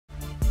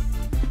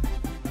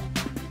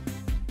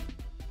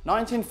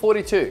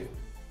1942,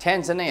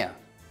 Tanzania.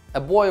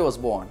 A boy was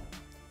born.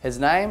 His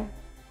name,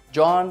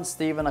 John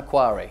Stephen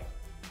Akhwari.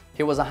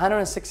 He was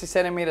 160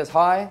 centimeters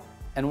high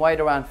and weighed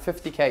around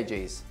 50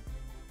 kgs.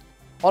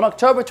 On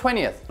October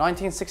 20th,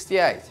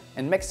 1968,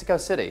 in Mexico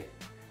City,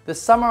 the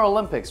Summer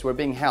Olympics were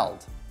being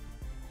held.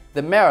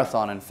 The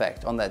marathon, in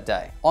fact, on that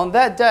day. On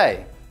that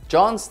day,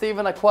 John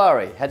Stephen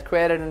Akhwari had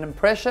created an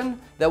impression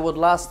that would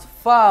last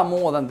far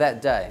more than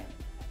that day.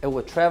 It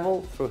would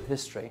travel through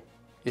history.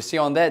 You see,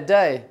 on that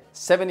day,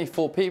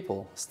 74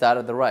 people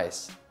started the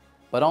race,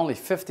 but only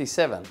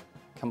 57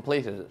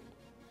 completed it.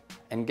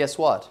 And guess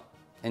what?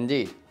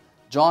 Indeed,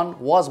 John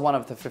was one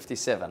of the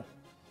 57.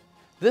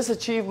 This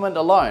achievement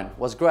alone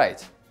was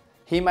great.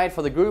 He made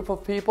for the group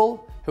of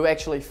people who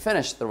actually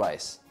finished the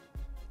race.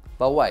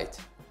 But wait,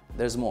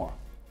 there's more.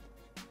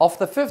 Of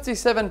the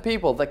 57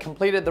 people that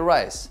completed the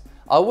race,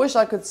 I wish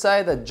I could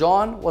say that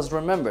John was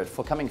remembered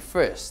for coming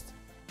first,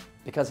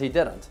 because he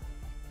didn't.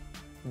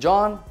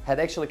 John had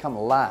actually come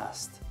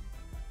last.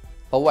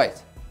 But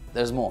wait,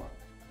 there's more.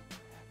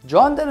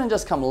 John didn't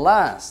just come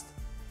last.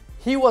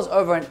 He was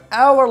over an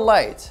hour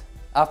late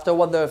after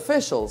what the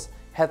officials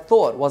had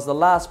thought was the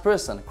last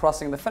person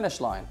crossing the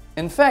finish line.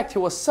 In fact, he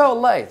was so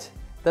late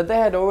that they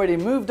had already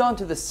moved on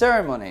to the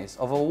ceremonies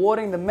of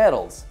awarding the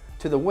medals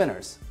to the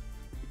winners.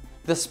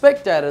 The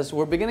spectators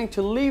were beginning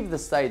to leave the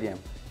stadium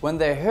when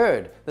they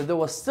heard that there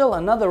was still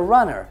another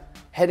runner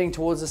heading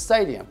towards the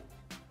stadium.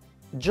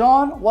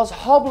 John was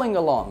hobbling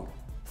along,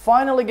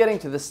 finally getting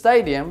to the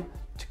stadium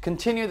to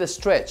continue the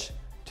stretch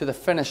to the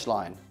finish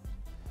line.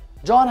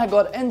 John had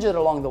got injured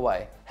along the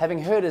way,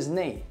 having hurt his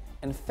knee.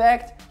 In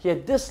fact, he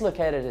had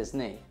dislocated his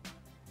knee.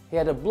 He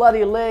had a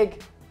bloody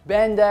leg,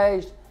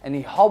 bandaged, and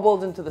he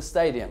hobbled into the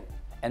stadium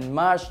and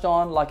marched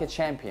on like a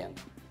champion.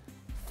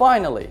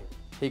 Finally,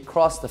 he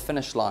crossed the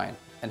finish line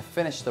and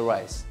finished the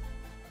race,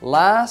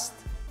 last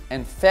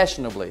and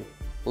fashionably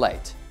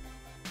late.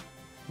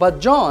 But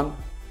John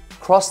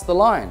crossed the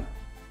line.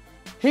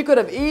 He could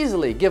have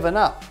easily given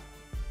up,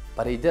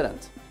 but he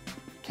didn't.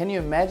 Can you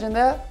imagine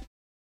that?